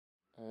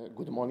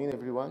Good morning,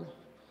 everyone.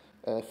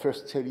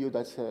 First, tell you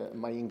that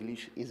my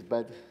English is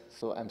bad,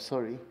 so I'm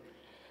sorry.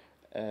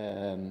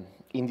 In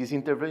this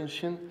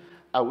intervention,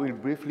 I will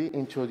briefly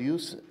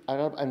introduce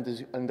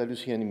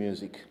Arab-Andalusian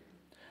music,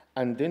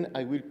 and then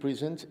I will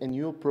present a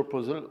new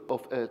proposal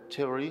of a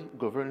theory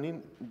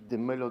governing the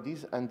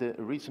melodies and the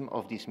rhythm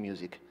of this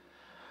music.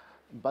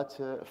 But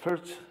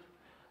first,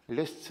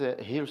 let's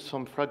hear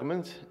some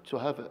fragments to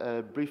have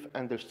a brief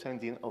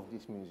understanding of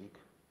this music.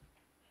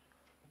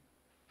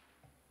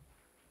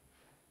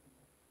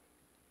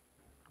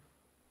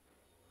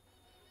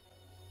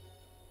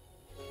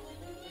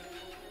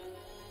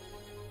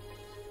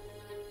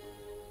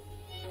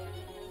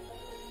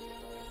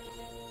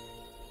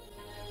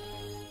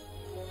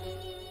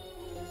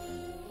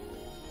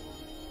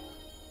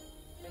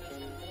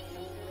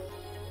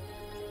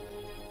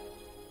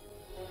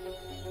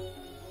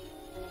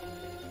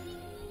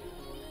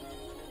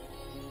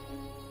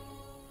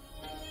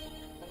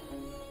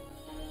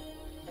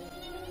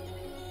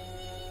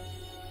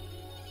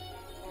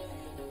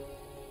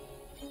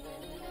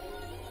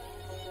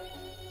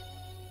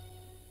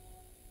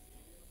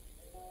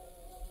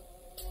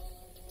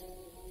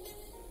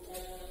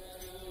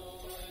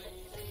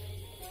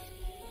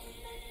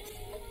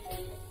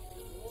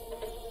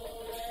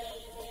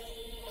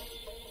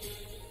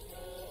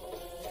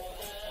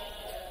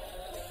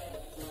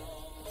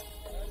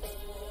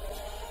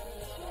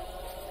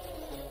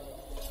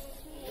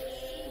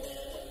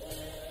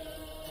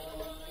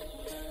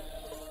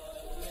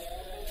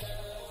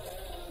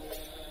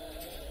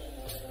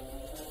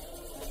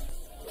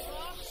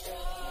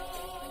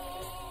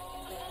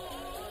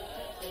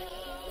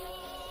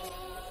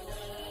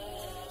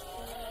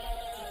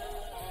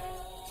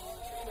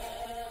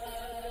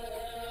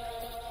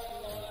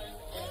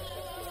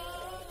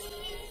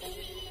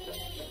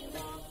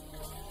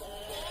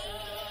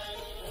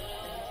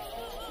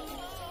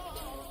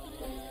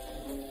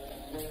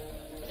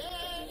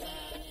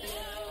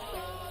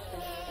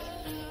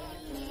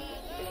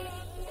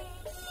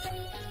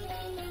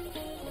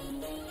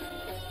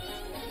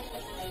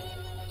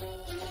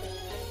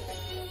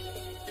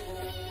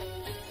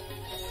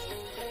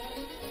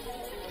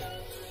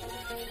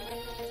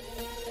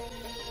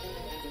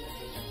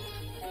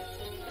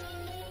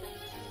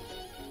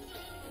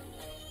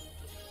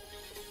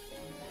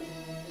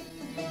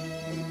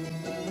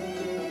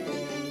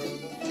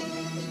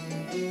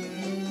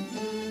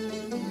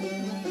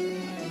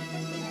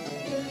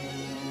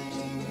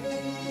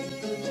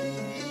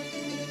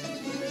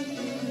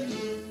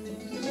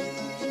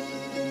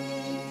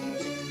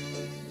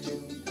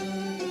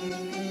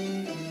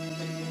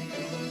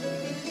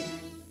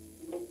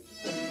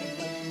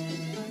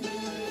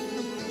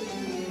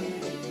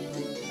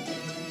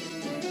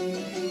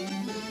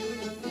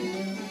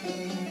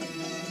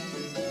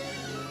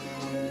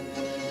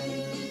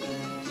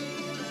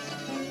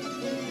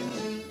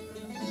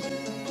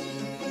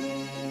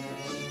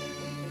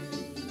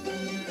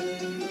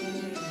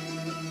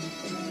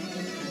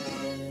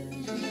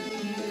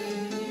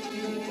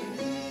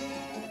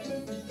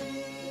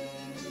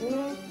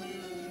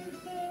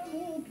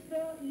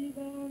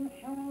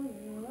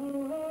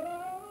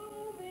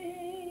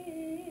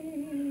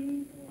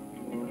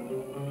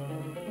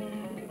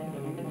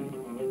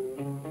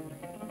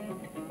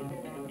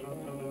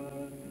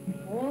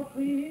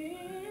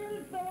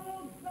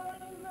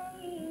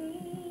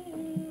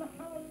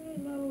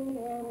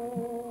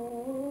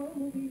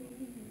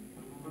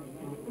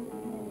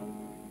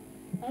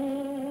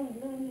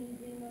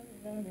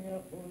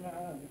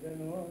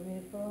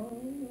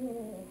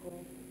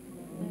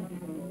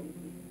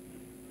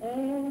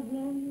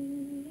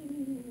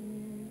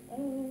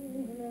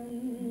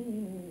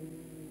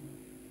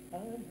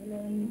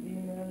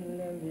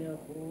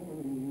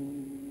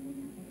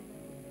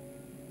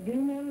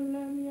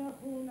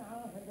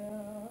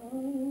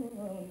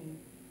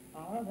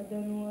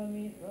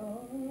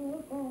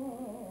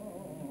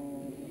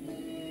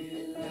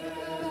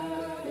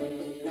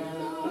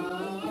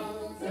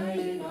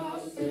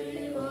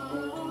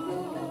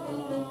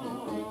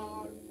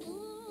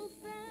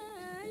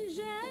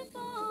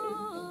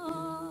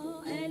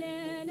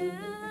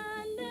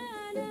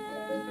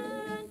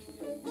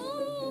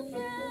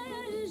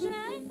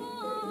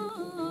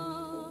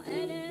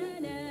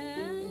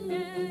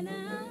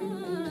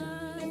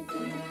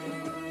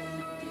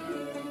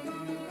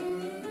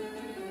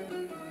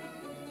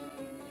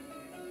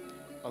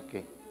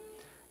 Okay.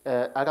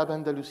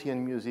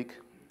 Arab-Andalusian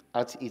music,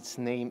 as its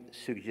name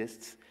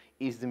suggests,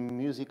 is the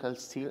musical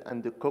style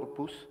and the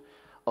corpus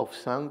of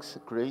songs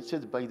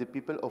created by the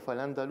people of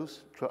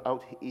Al-Andalus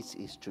throughout its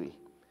history.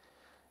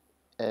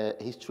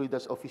 History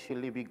that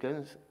officially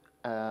begins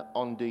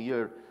on the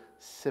year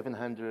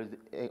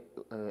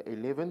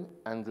 711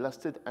 and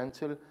lasted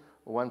until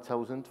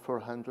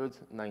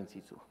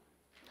 1492.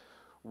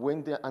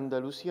 When the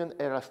Andalusian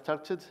era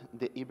started,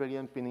 the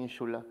Iberian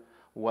Peninsula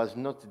was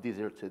not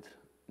deserted,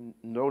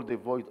 nor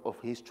devoid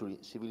of history,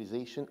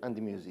 civilization,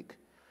 and music.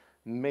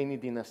 Many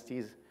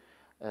dynasties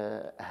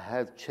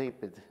had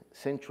shaped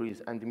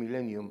centuries and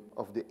millennium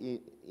of the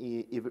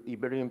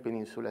Iberian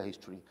Peninsula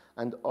history,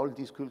 and all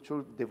these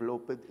cultures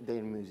developed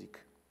their music.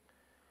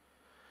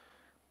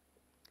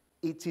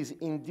 It is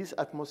in this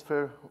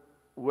atmosphere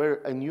where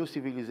a new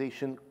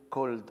civilization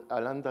called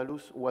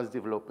Al-Andalus was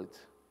developed.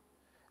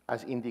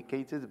 As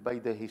indicated by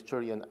the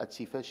historian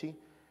Atsifashi,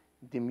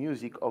 the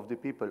music of the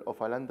people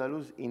of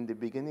Al-Andalus in the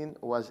beginning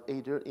was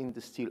either in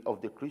the style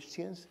of the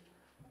Christians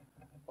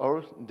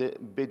or the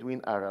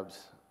Bedouin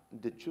Arabs.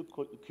 The two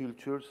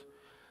cultures,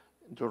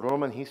 the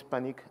Roman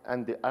Hispanic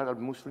and the Arab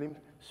Muslim,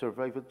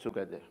 survived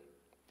together.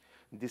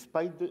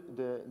 Despite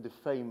the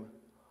fame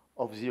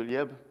of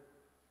Ziryab,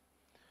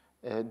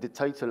 the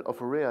title of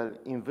real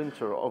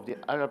inventor of the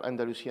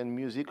Arab-Andalusian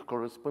music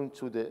corresponds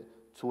to the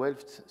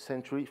 12th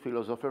century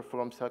philosopher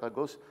from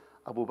Saragossa,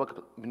 Abu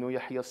Bakr ibn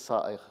Yahya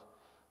al-Sa'ir,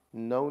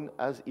 known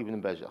as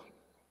Ibn Bajjah.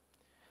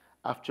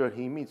 After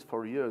he meets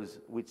for years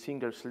with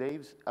singer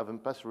slaves,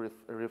 Avenpas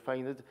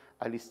refined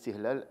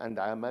al-istihlal and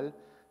amal,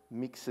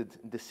 mixed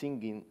the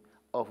singing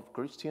of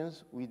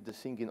Christians with the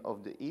singing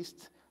of the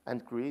East,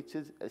 and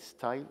created a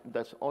style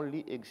that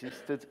only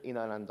existed in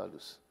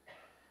Al-Andalus.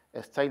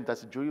 A style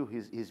that drew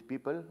his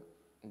people,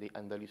 the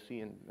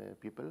Andalusian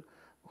people,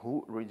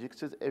 who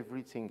rejected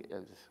everything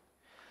else.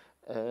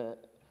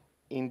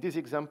 In this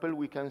example,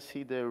 we can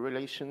see the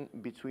relation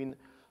between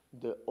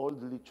the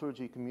old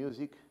liturgic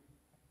music,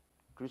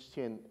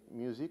 Christian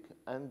music,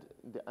 and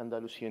the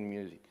Andalusian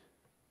music.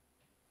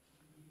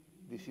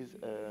 This is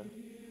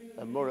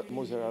a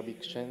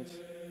Mozarabic chant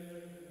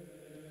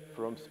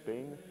from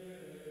Spain.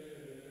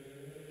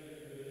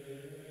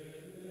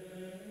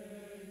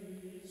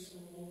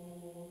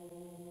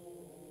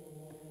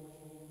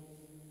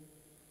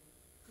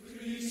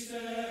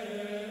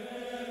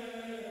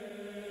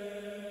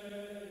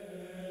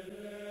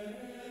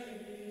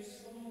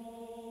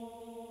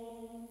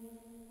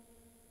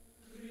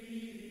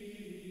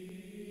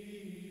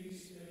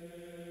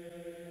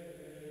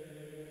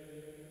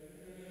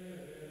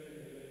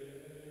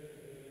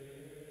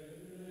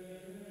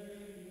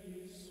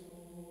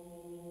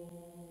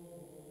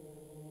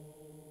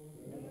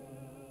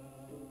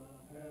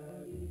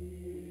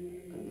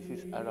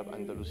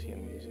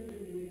 Arab-Andalusian music.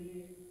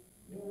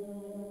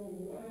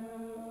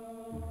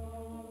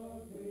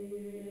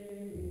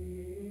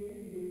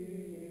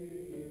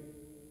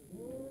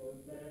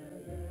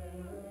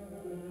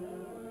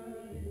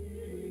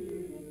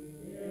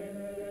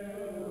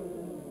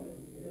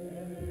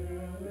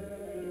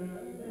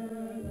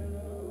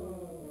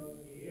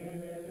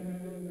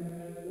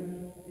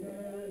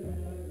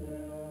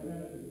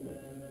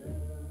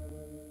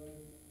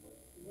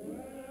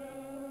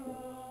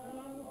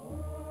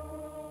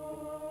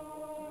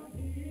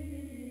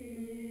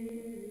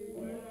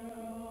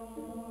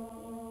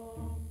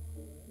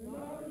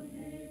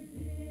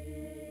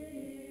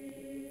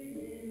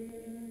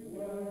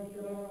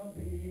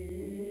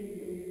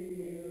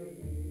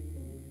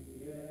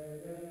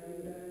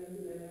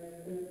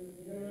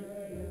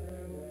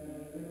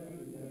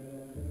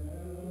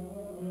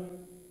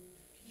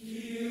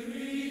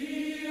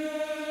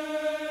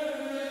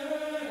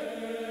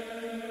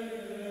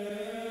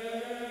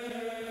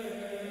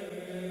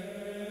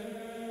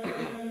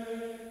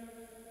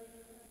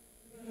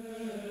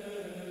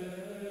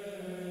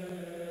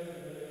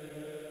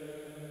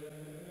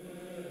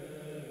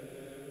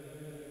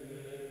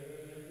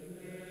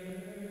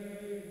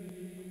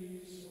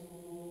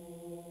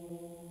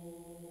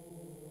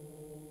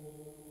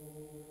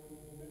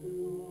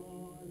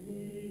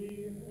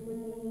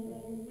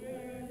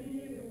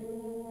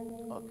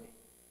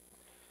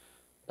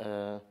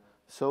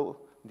 So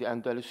the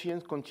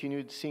Andalusians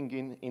continued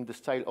singing in the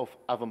style of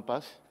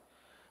Avenpas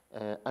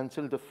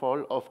until the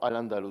fall of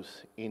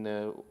Al-Andalus in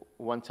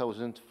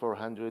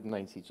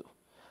 1492.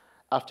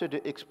 After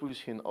the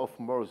expulsion of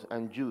Moors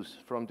and Jews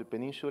from the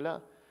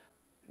peninsula,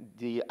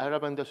 the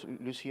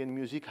Arab-Andalusian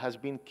music has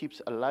been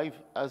kept alive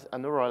as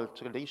an oral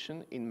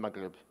tradition in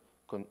Maghreb,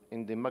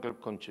 in the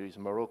Maghreb countries,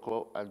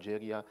 Morocco,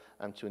 Algeria,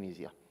 and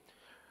Tunisia.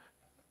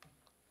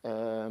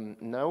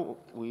 Now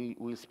we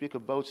will speak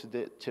about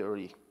the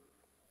theory.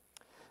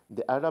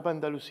 The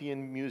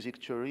Arab-Andalusian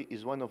music theory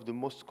is one of the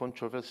most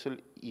controversial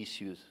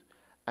issues,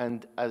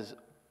 and as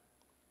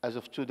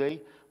of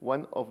today,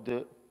 one of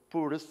the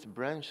poorest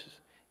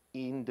branches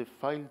in the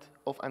field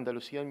of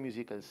Andalusian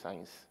musical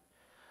science.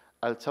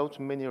 Although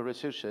many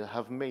researchers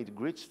have made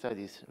great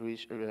studies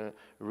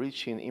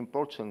reaching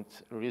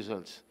important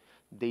results,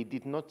 they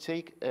did not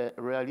take a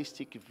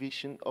realistic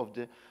vision of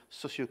the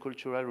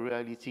sociocultural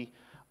reality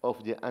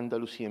of the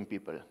Andalusian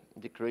people,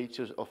 the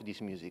creators of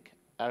this music.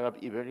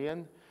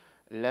 Arab-Iberian,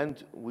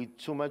 land with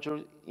two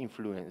major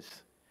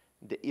influences,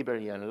 the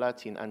Iberian,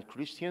 Latin, and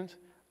Christians,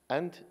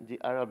 and the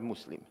Arab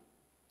Muslim.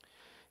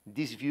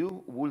 This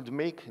view would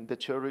make the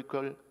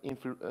theoretical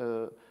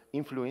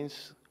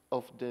influence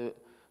of the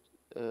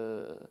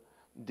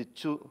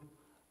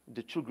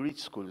two great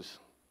schools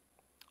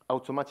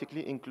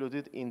automatically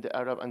included in the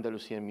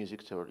Arab-Andalusian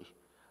music theory.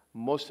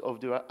 Most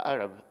of the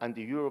Arab and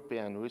the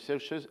European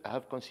researchers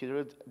have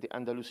considered the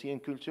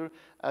Andalusian culture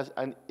as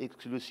an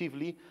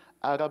exclusively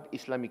Arab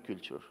Islamic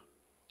culture.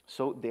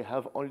 So they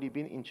have only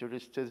been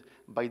interested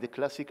by the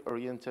classic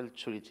Oriental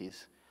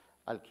treatises,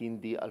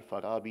 Al-Kindi,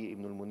 Al-Farabi,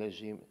 Ibn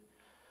al-Munajjim,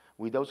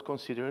 without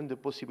considering the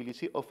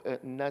possibility of a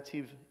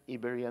native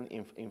Iberian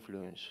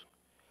influence.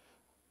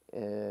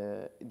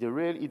 The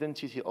real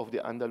identity of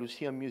the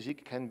Andalusian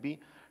music can be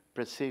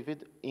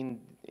perceived in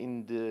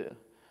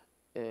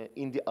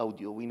the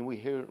audio. When we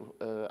hear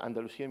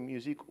Andalusian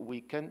music,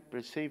 we can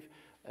perceive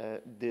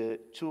the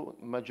two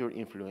major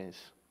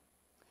influences.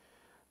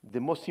 The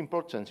most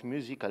important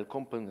musical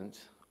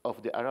components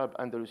of the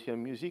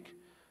Arab-Andalusian music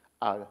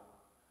are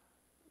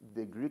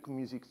the Greek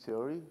music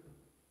theory,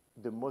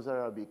 the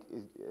Mozarabic,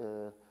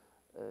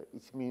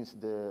 it means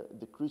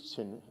the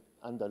Christian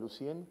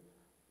Andalusian,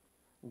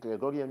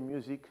 Gregorian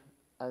music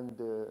and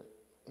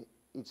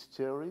its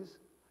theories,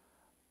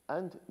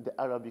 and the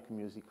Arabic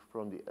music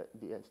from the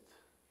East.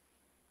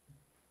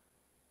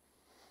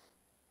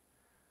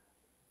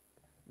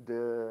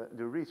 The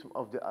rhythm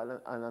of the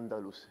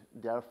Al-Andalus.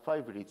 There are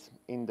 5 rhythms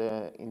in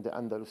the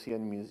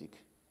Andalusian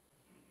music.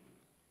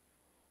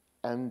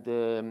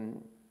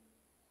 And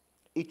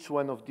each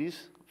one of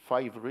these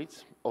 5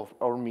 rhythms of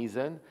our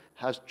mizan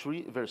has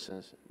 3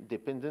 versions,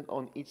 dependent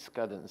on its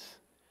cadence.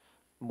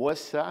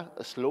 Muassa,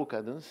 a slow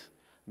cadence.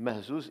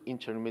 Mahzuz,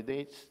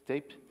 intermediate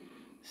step,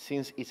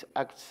 since it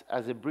acts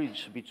as a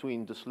bridge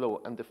between the slow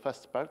and the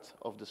fast part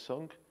of the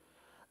song.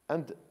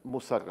 And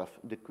Musarraf,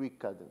 the quick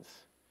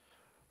cadence.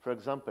 For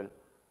example,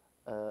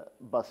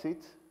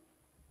 basit,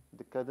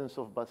 the cadence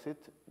of basit,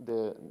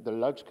 the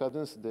large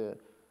cadence, the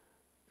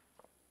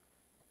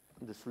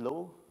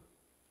slow,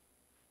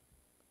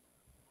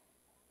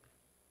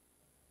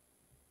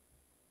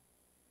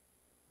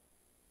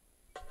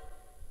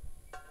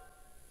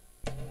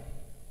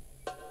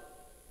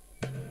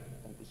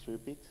 and this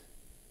repeat.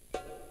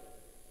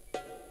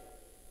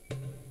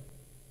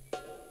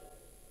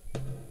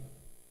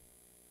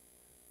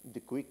 The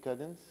quick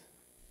cadence.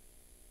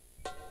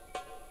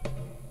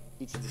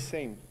 It's the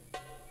same,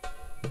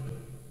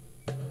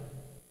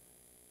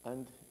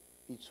 and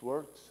it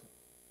works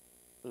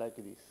like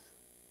this.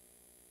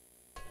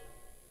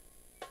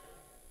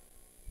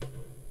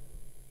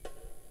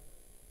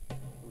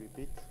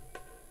 Repeat.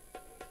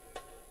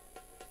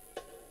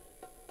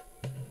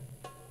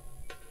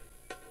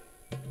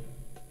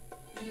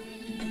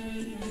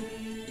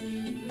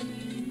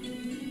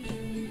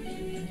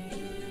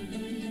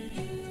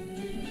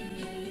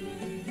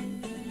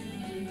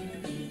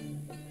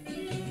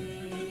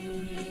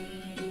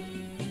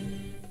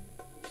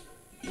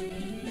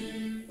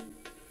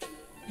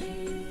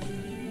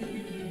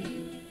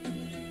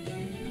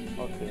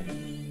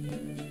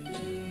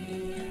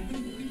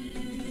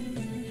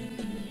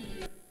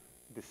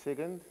 The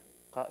second,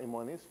 قائم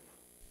ونصف.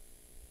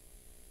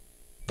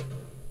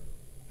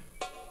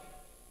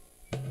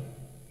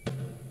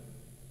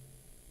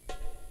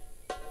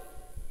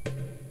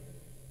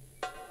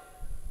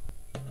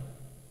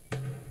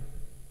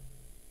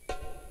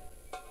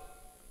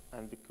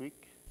 And the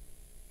quick.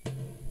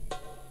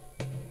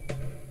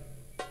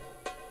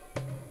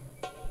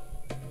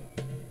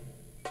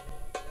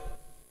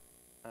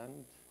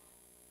 And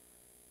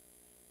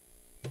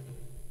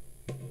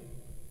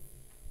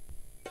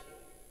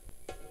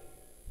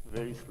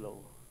very slow.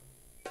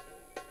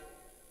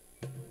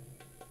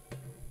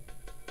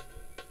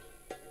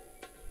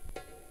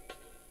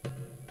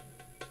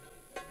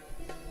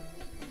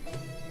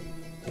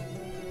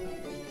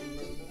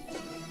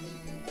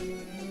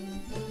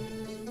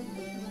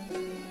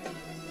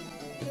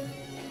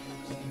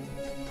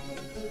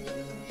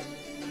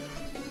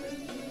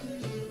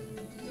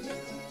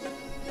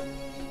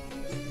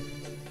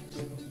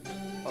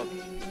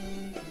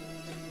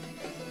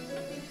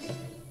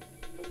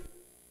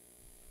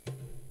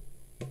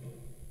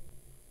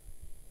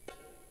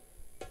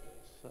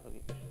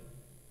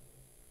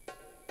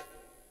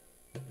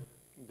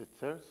 The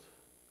third,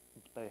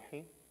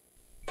 طايحين.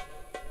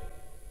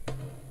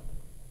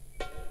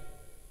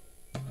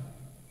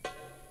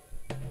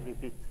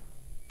 Repeat.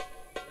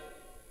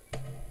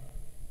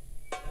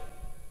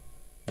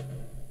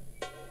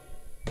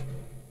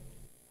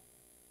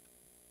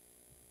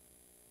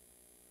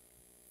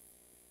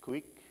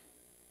 Quick.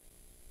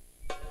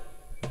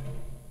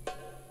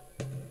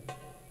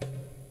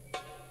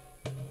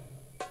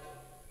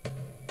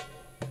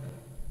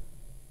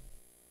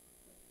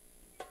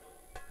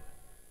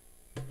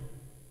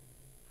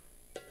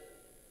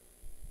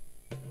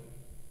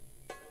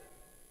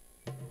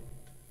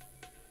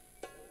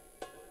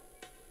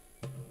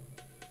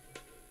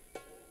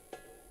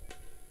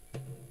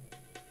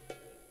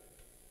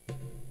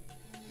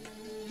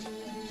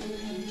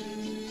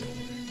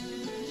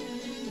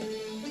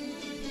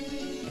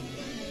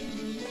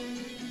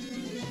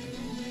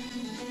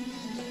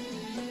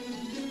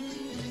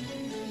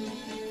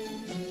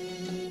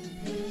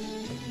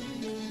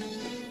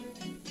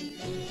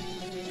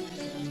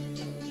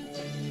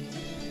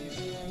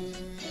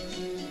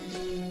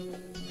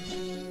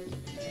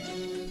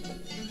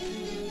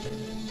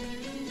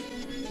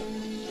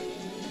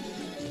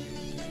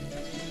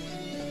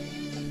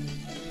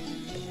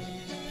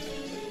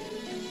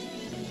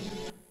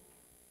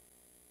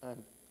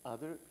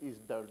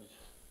 melodies.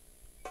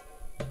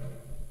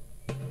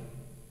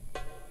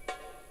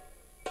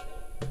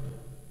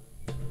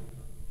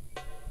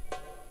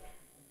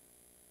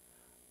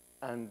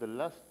 And the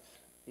last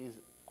is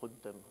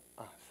قدام.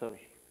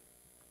 Sorry.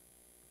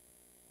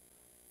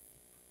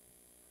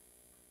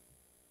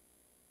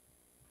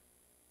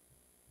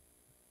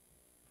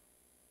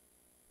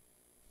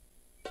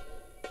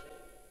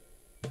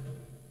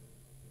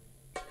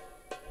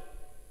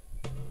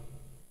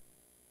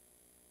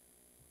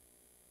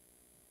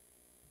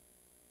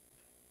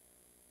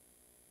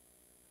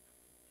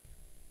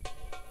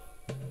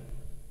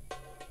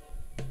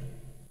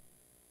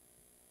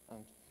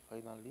 And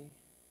finally,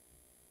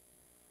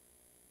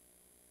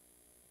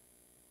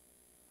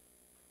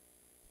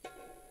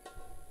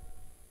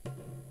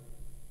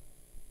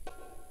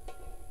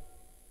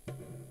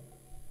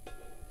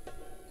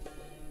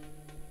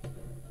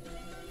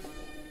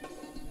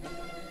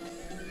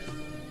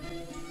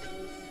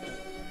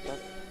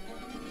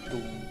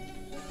 doom.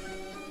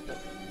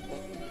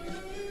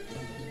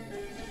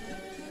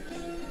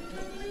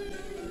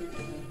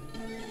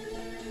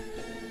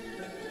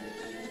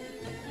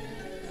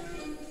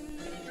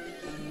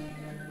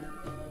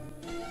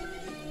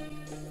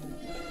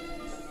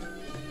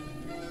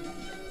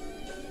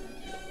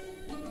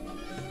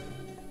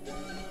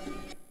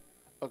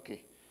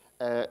 Okay.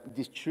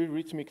 These three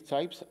rhythmic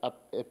types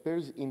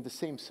appears in the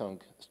same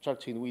song,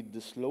 starting with the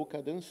slow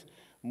cadence,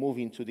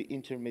 moving to the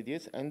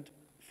intermediate, and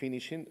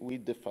finishing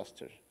with the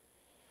faster.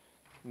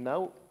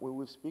 Now we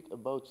will speak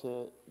about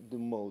the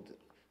mode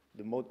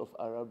of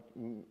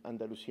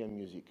Arab-Andalusian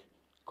music,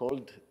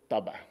 called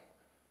taba.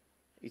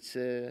 It's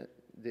in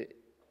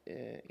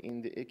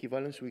the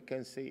equivalence we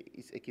can say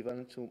it's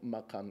equivalent to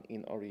maqam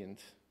in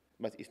Orient,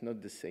 but it's not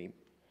the same.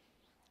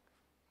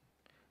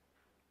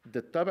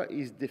 The taba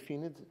is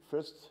defined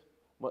first.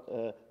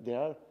 There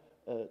are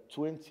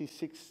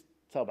 26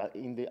 taba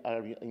in the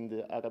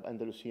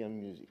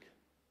Arab-Andalusian music,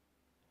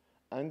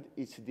 and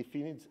it's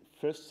defined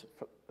first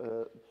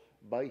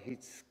by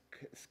its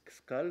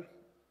scale,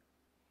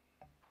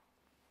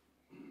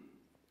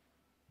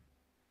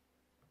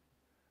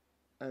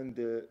 and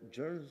the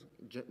genres.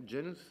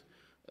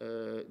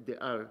 They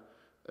are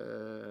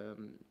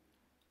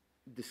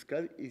the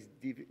scale is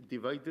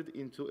divided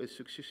into a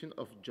succession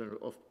of genres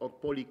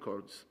of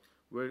polychords,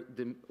 where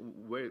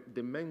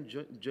the main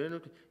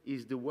genre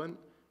is the one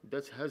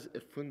that has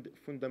a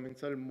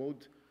fundamental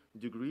mode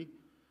degree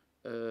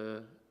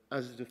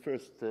as the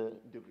first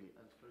degree.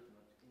 And first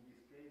note. In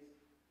this case,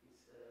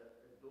 it's a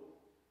do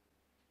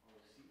or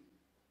C.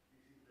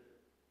 This is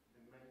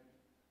the main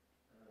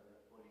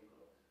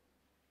polychord.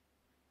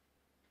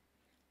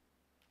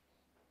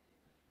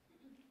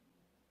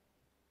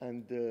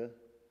 And the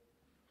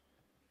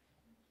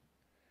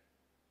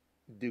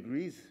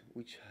degrees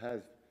which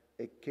has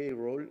a key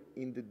role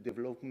in the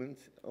development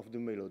of the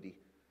melody.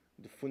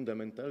 The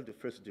fundamental, the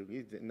first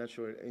degree, the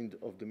natural end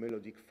of the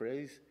melodic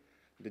phrase,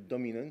 the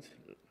dominant,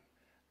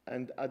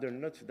 and other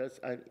notes that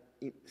are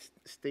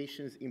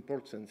stations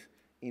important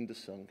in the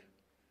song.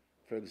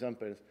 For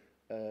example,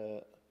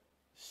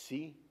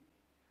 C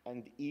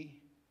and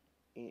E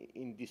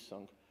in this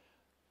song.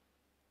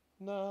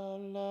 La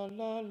la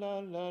la la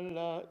la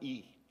la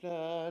E.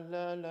 La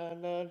la la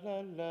la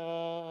la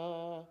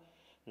la.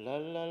 La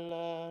la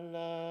la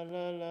la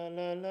la la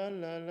la la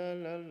la la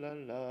la la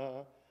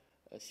la.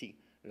 C.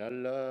 La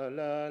la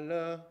la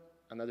la.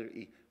 Another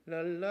E.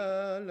 La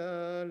la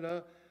la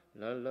la.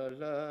 La la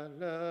la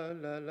la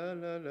la la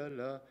la la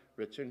la.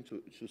 Return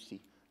to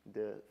C,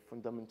 the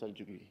fundamental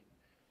degree.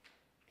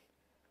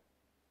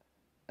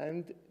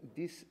 And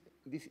this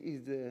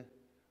is the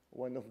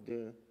one of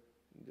the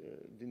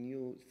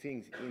new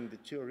things in the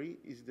theory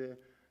is the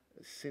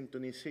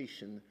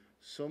centonisation.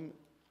 Some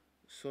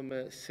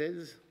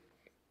cells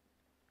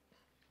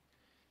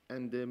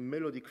and the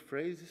melodic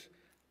phrases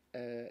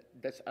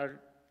that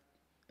are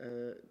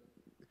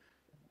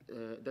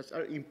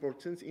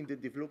important in the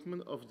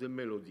development of the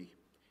melody.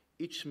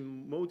 Each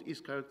mode is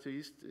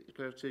characterized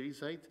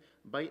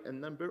by a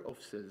number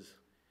of cells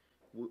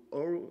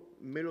or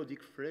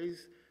melodic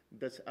phrases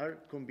that are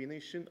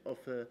combination of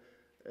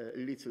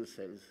little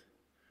cells.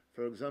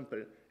 For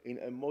example, in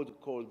a mode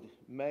called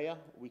Maya,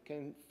 we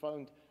can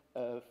find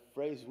a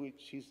phrase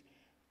which is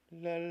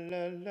la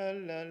la la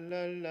la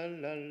la la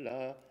la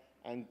la,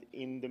 and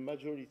in the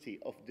majority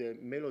of the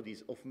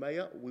melodies of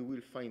Maya, we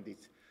will find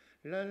it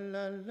la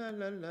la la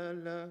la la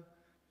la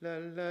la la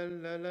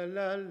la la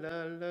la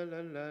la la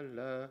la la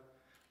la,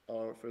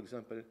 or for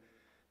example,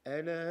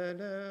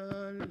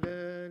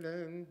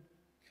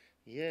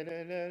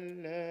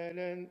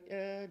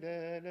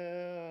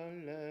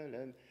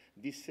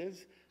 this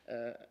says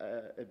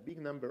a big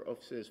number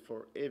of cells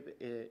for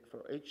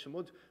each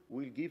mode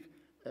will give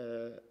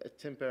a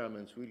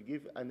temperament, will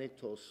give an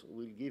ethos,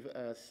 will give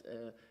us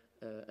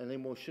an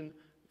emotion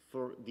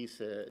for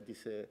this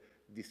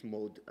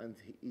mode and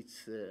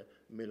its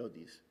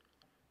melodies.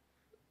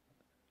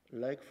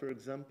 Like, for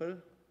example,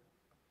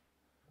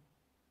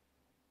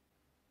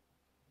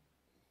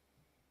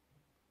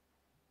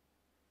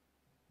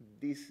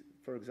 this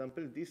for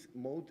example, this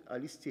mode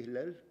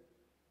al-istihlal,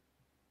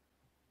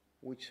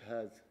 which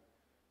has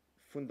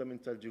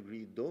fundamental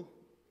degree Do.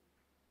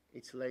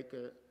 It's like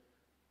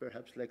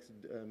perhaps like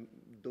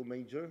Do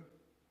major,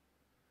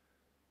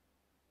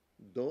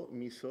 Do,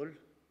 Mi, Sol,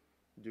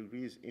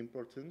 degree is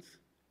importance,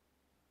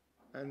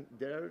 and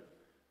there are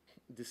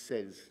the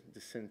cells, the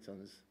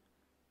centons.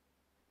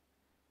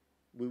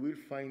 We will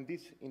find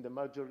this in the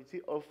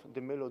majority of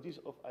the melodies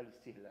of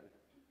al-istihlal.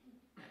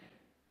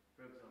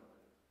 For example,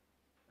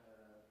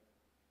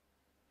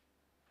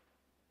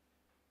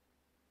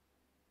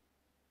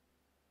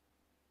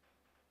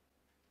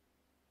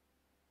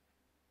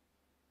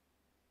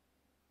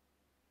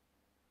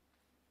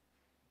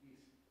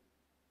 this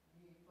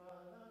Mi, Fa,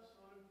 La,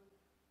 Sol,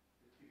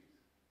 the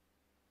fifth.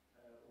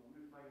 We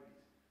will find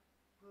this.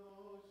 Do,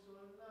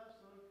 Sol, La,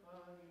 Sol,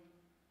 Fa,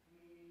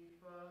 Mi,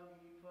 Fa,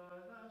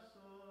 La,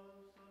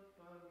 Sol, Sol,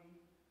 Fa, Mi,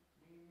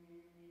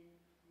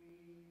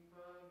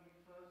 Fa,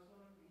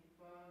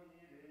 Sol,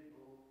 Mi, Re,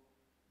 Do,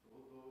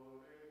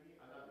 Re, Mi.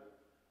 Another.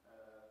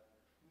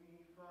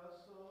 Mi, Fa,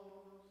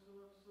 Sol,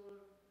 Sol,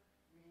 Sol,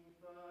 Mi,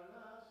 Fa,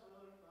 La,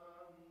 Sol,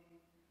 Fa, Mi,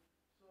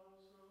 Sol,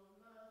 Sol,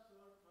 La,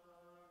 Sol, Fa,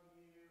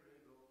 Mi,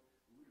 Re, Do.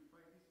 We will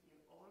find this in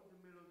all the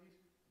melodies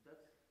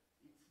that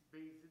it's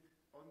based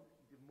on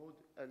the mode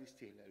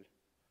al-istihlal.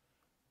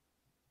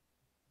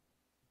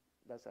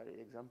 That's our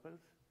examples.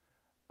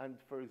 And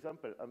for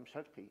example,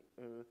 Sharqi,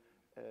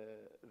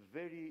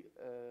 very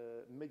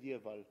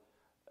medieval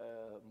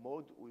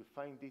mode, we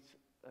find it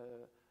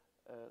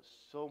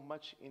so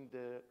much in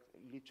the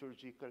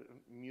liturgical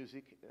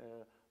music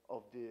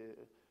of the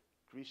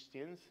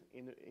Christians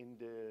in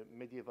the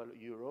medieval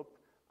Europe,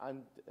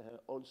 and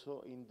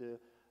also in the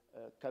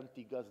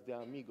Cantigas de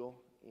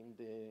Amigo in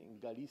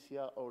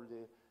Galicia, or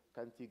the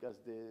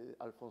Cantigas de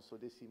Alfonso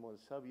X el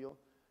Sabio,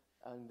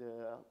 and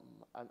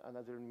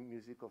another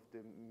music of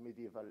the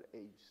medieval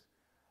age.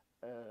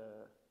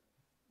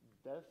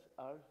 Those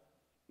are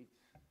its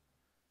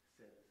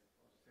sets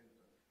or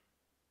centers.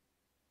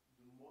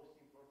 The most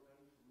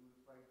important, we will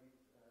find it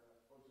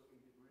also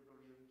in the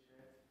Gregorian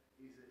chant,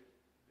 is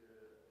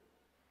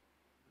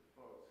the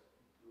fourth.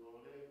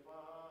 Do, re,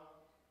 fa.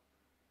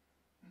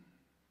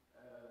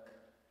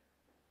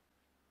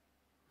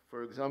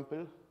 For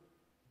example,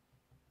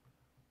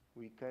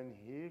 we can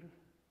hear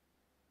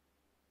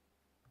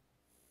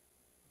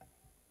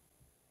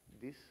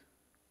this.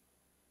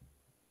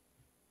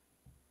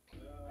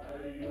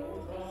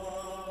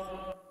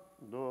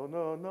 No,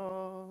 no,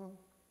 no.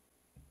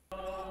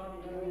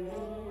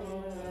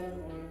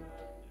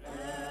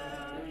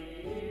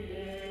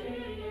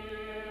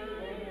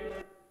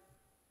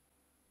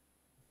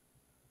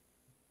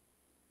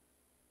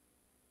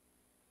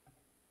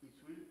 It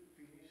will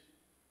finish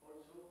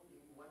also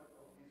in one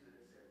of these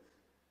sets.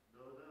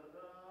 Do, da,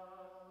 da,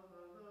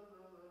 da, da,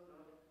 da,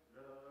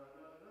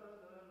 da, da,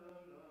 da, da,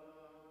 da.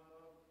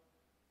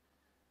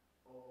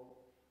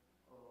 Or,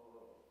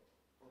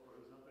 or for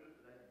example,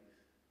 like this.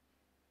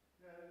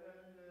 La, la,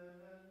 la,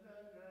 la, la,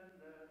 la,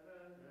 la,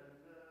 la,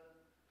 la.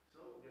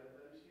 So the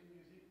Andalusian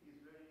music is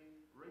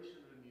very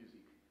rational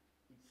music.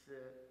 It's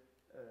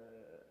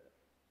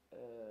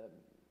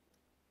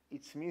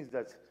it means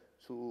that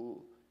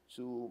to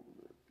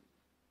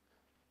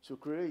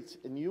create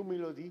a new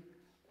melody,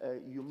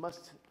 you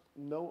must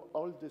know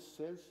all the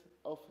cells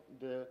of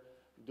the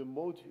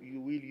mode you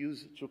will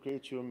use to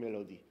create your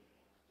melody.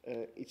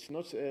 It's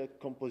not a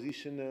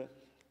composition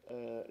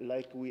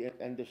like we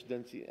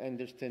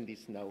understand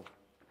this now.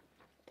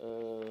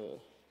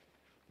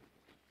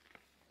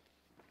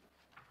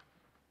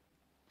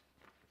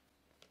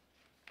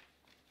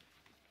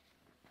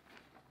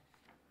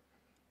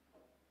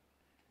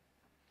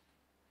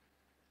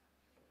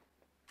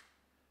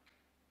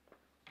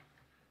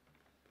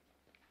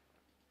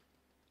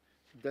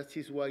 That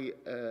is why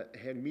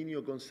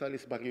Herminio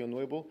González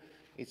Barrionuevo,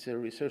 it's a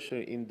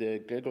researcher in the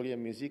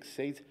Gregorian music,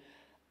 says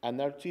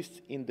an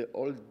artist in the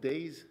old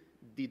days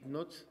did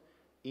not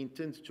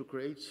intend to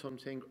create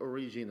something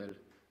original,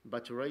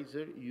 but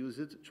rather used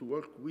it to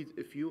work with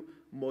a few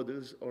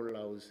models or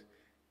laws.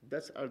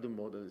 That are the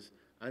models.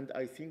 And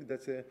I think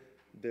that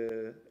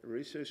the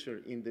researcher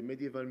in the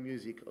medieval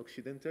music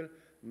occidental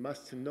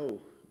must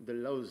know the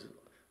laws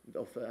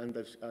of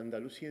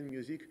Andalusian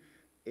music.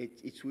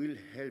 It will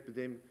help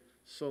them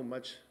so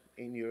much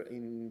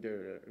in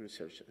their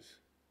researches.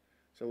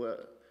 So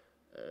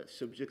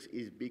subject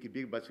is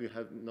big, but we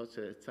have not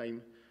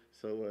time.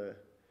 So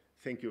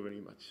thank you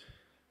very much.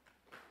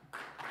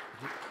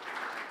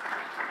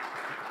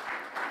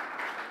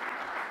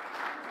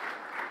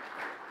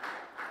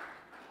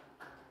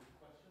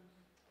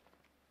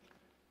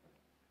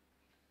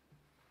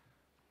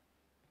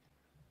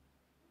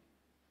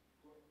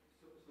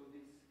 So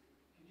these,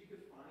 could you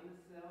define a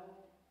cell?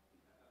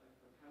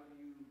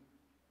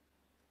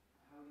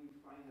 How do you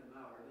find them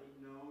out? Are they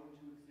known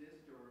to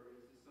exist, or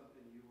is this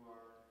something you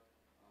are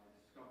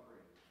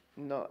discovering?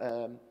 No,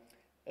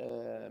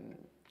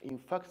 in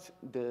fact,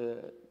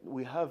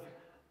 we have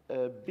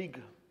a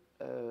big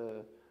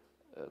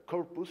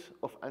corpus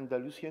of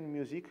Andalusian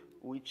music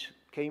which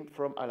came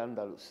from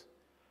Al-Andalus.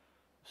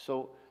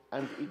 So,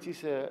 and it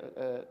is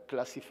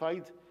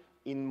classified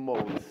in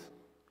modes.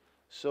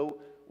 So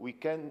we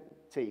can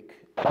take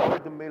all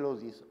the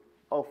melodies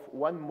of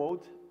one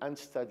mode and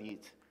study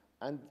it.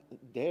 And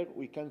there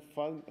we can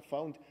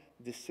found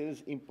the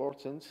sales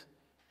importance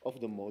of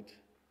the mode,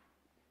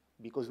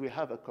 because we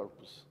have a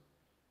corpus,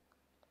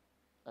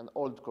 an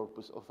old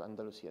corpus of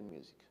Andalusian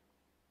music.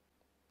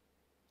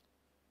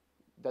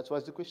 That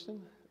was the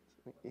question?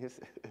 Yes.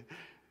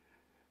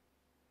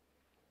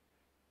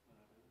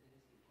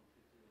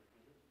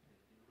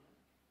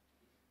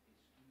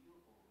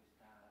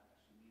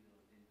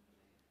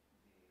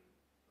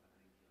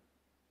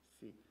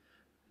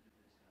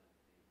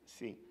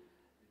 Sí,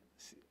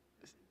 sí,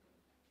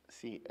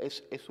 sí,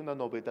 es una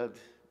novedad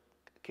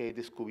que he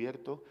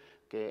descubierto,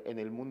 que en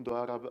el mundo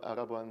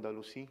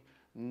arabo-andalusí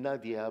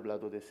nadie ha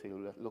hablado de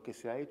células. Lo que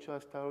se ha hecho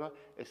hasta ahora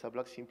es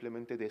hablar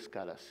simplemente de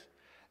escalas.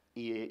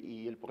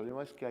 Y el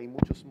problema es que hay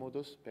muchos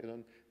modos,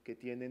 perdón, que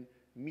tienen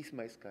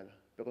misma escala,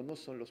 pero no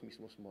son los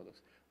mismos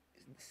modos.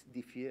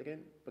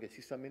 Difieren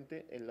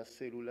precisamente en las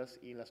células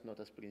y en las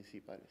notas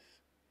principales.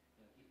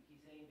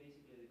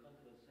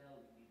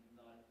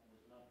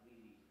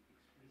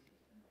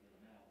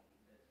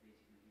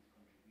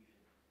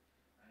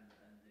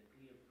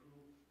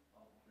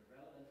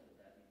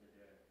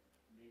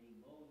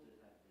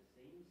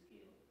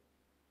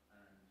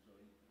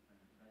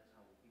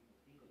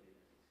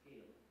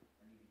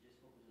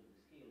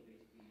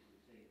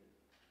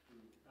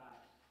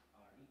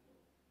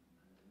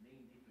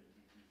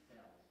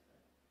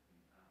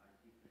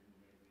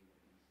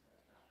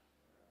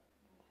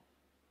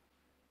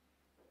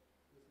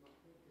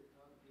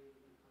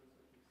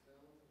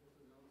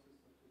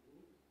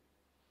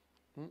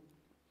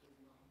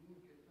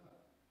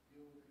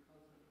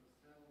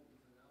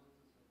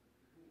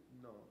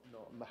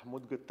 No,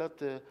 Mahmoud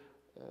Guttat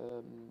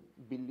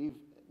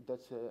believed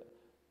that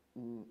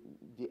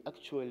the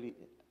actually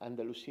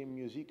Andalusian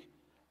music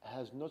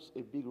has not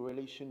a big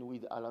relation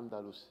with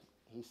Al-Andalus.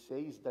 He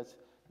says that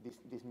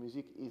this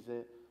music is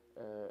a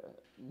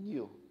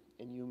new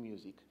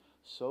music.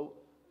 So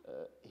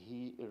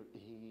he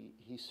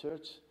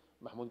searched,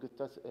 Mahmoud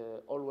Guttat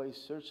always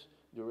searched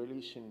the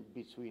relation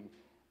between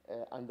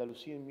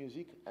Andalusian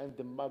music and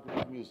the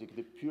Maghreb music,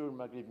 the pure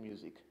Maghreb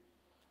music.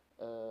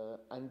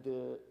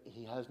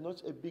 He has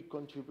not a big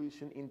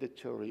contribution in the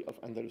theory of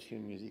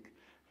Andalusian music.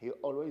 He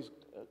always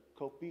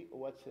copy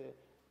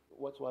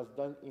what was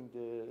done in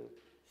the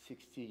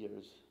 60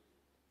 years.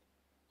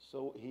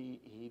 So he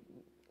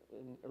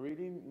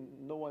really,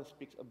 no one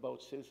speaks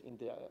about cells in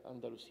the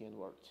Andalusian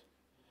world.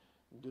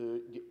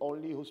 The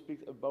only who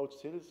speak about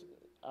cells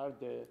are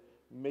the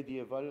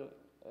medieval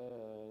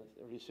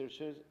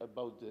researchers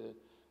about the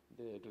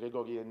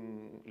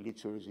Gregorian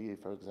liturgy,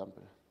 for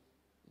example.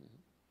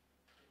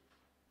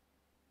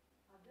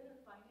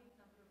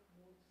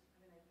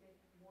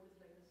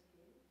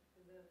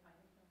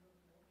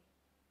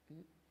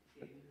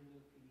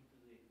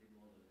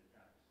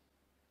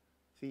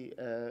 Sí,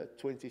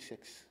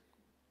 26.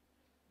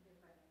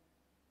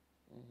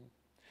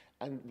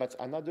 But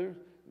another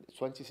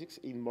 26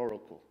 in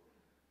Morocco.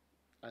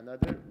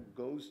 Another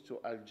goes to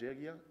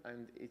Algeria,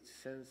 and it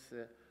sends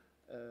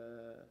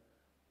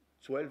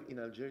 12 in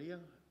Algeria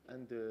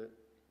and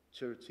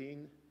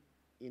 13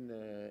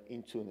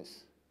 in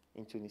Tunis,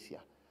 in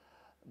Tunisia.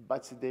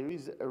 But there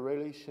is a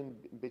relation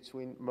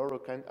between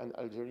Moroccan and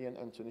Algerian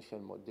and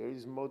Tunisian mode. There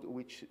is mode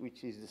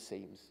which is the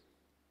same.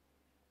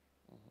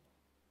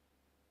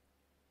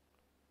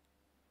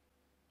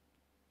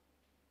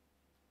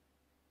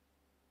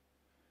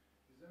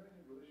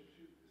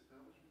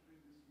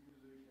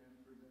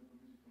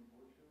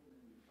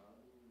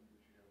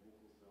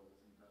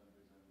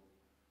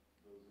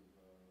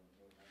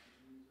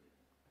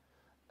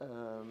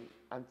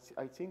 And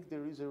I think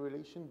there is a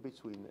relation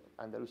between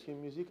Andalusian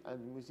music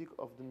and music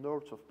of the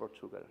north of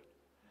Portugal,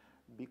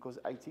 because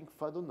I think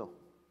Fado, no.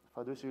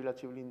 Fado is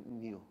relatively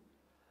new.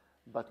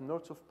 But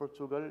north of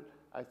Portugal,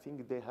 I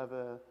think they have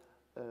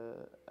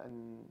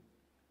an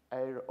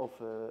air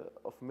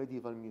of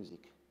medieval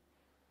music.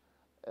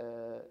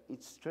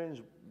 It's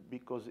strange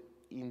because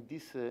in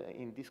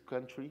this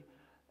country,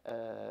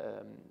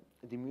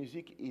 the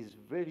music is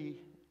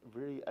very,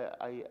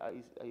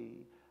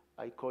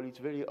 I call it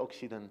very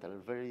Occidental,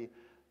 very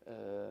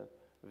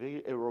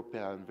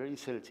European, very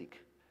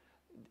Celtic.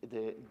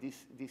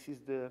 This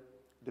is the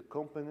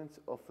component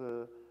of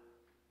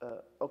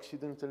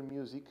Occidental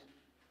music,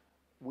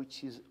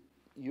 which is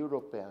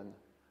European,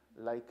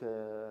 like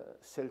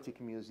Celtic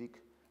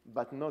music,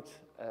 but not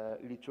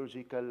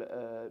liturgical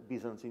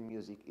Byzantine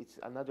music. It's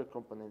another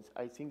component.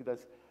 I think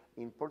that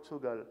in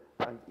Portugal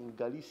and in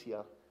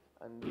Galicia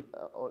and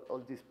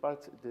all this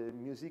part, the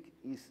music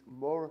is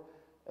more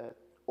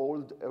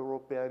old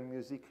European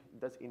music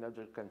than in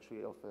other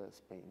country of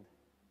Spain.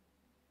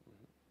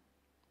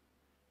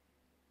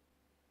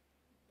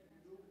 Do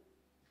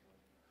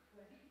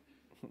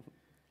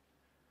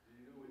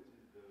you know what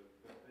is the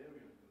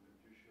Iberian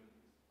contribution,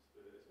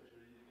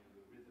 especially in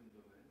the rhythm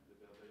domain, the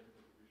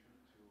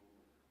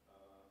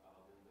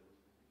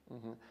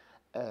Mhm.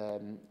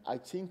 I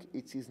think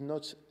it is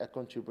not a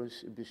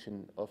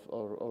contribution of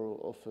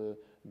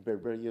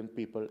Berberian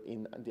people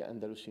in the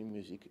Andalusian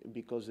music,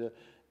 because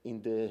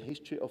in the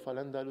history of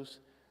Al-Andalus,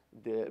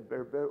 the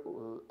Berber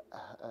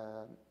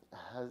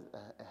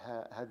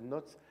had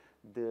not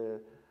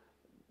the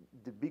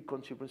big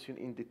contribution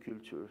in the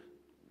culture.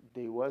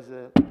 They was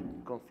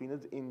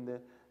confined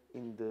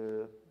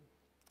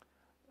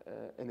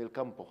en el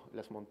campo,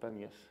 las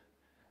montañas.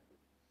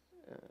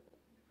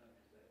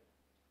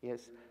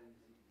 Yes,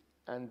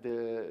 and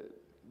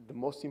the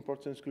most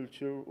important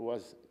culture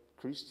was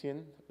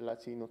Christian,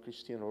 Latino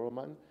Christian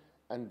Roman,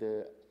 and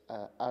the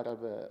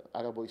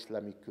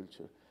Arabo-Islamic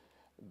culture.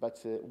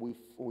 But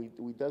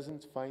we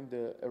doesn't find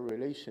a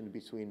relation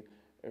between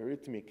a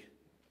rhythmic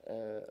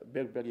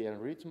Berberian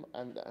rhythm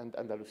and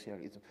Andalusian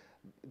rhythm.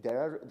 There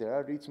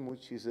are rhythm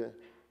which is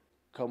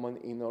common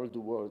in all the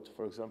world.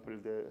 For example,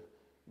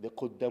 the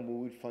Quddam, we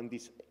will find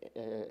this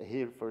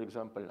here, for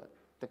example,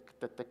 tek,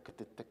 tek, tek,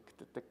 tek,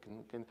 tek, tek,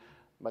 tek,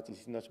 but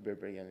it's not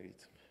Berberian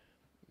rhythm.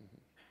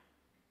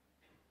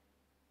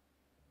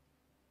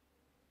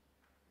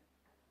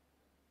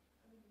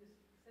 You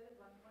said at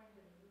one point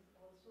that this is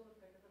also a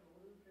kind of an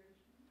oral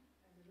tradition,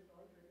 and is it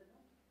all written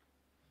up?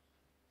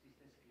 Si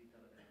está escrita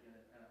la canción,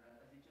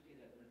 has dicho que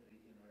era una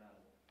tradición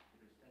oral,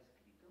 pero está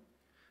escrito.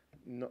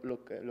 No,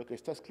 lo que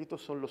está escrito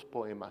son los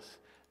poemas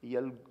y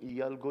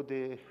algo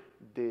de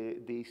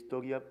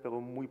historia,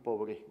 pero muy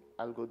pobre,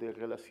 algo de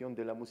relación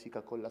de la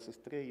música con las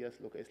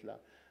estrellas, lo que es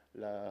la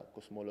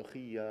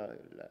cosmología,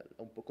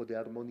 un poco de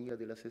armonía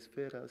de las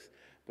esferas,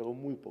 pero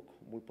muy poco,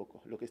 muy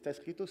poco. Lo que está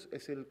escrito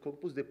es el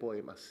corpus de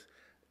poemas,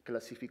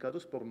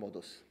 clasificados por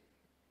modos.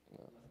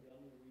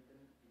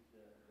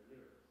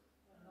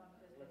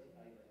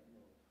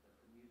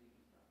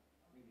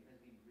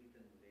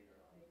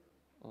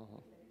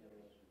 Uh-huh.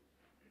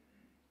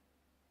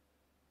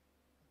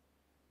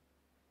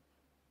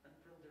 And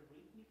from the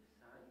rhythmic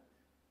side,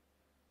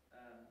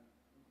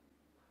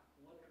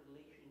 what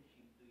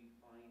relationship do you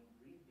find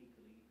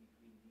rhythmically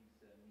between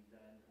these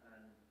mizan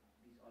and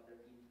these other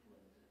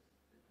influences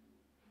that you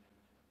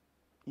mentioned?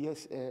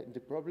 Yes,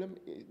 the problem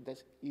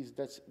is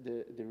that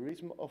the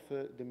rhythm of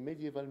the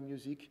medieval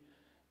music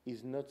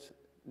is not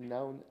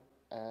known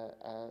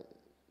al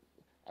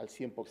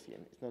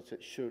 100%. It's not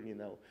surely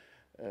now.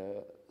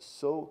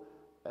 So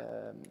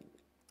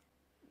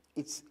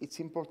it's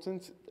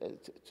important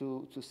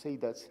to say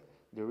that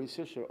the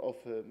researcher of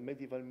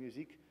medieval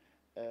music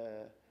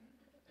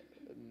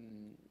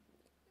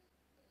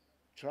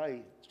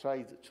tried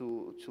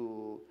to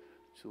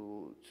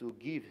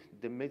give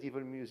the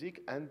medieval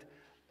music, and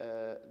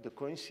the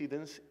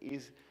coincidence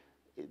is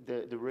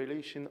the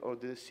relation or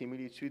the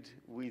similitude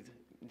with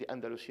the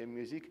Andalusian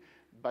music,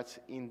 but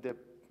in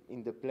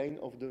the plane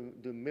of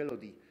the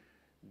melody.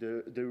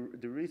 The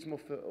rhythm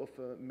of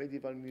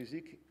medieval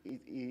music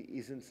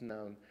isn't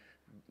known.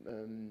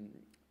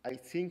 I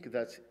think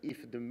that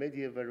if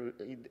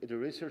the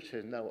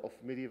researchers now of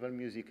medieval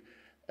music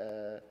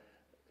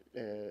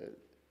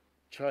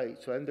try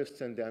to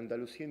understand the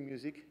Andalusian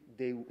music,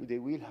 they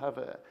will have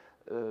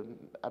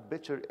a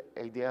better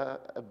idea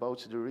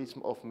about the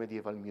rhythm of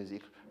medieval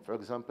music. For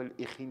example,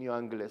 Higinio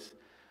Angles,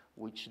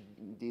 which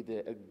did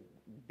a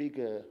big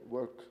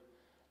work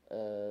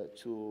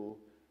to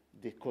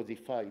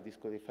decodify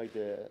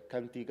the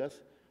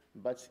cantigas,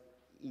 but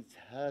he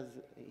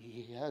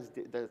has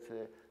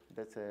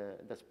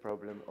that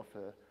problem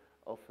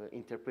of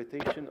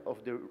interpretation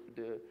of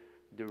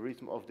the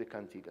rhythm of the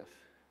cantigas.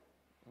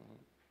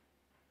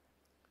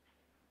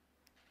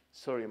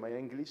 Sorry, my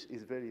English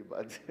is very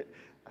bad.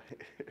 All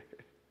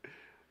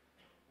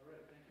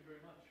right, thank you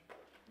very much.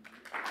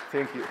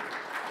 Thank you.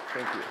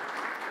 Thank you.